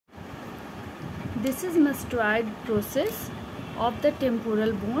This is mastoid process of the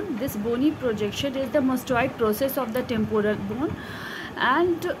temporal bone. This bony projection is the mastoid process of the temporal bone,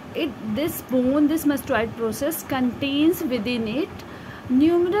 and this mastoid process contains within it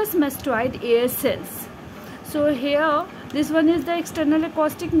numerous mastoid air cells. So here this one is the external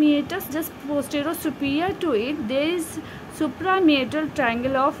acoustic meatus. Just posterior superior to it there is suprameatal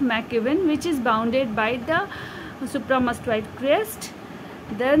triangle of McEwen, which is bounded by the supramastoid crest,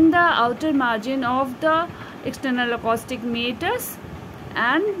 then the outer margin of the external acoustic meatus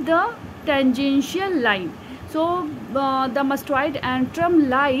and the tangential line. So the mastoid antrum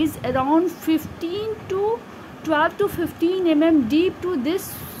lies around 12 to 15 mm deep to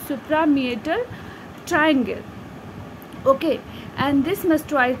this suprameatal triangle. Okay, and this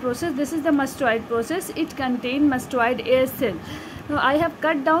mastoid process, this is the mastoid process, it contains mastoid air cell. Now I have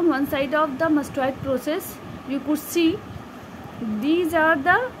cut down one side of the mastoid process. You could see these are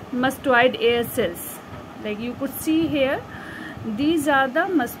the mastoid air cells, like you could see here, these are the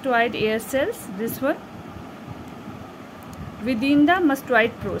mastoid air cells, this one within the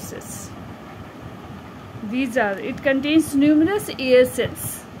mastoid process. These are, it contains numerous air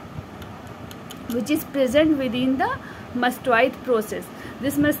cells which is present within the mastoid process.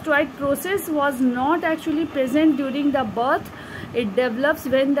 This mastoid process was not actually present during the birth. It develops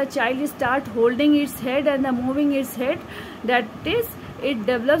when the child starts holding its head and moving its head. That is, it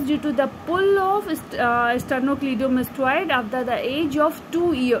develops due to the pull of sternocleidomastoid after the age of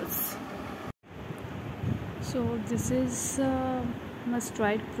 2 years. So this is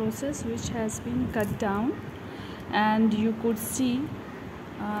mastoid process which has been cut down, and you could see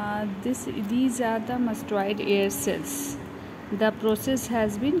these are the mastoid air cells. The process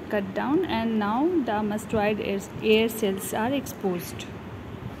has been cut down and now the mastoid air cells are exposed.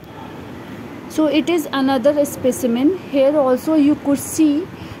 So it is another specimen. Here also you could see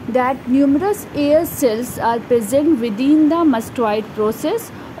that numerous air cells are present within the mastoid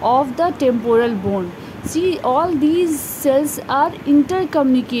process of the temporal bone. See, all these cells are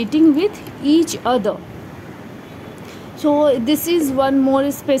intercommunicating with each other. So this is one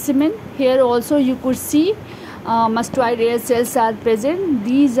more specimen. Here also you could see mastoid air cells are present.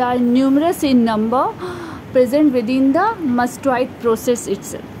 These are numerous in number, present within the mastoid process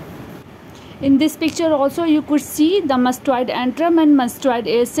itself. In this picture also you could see the mastoid antrum and mastoid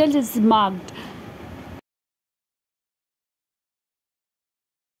air cell is marked.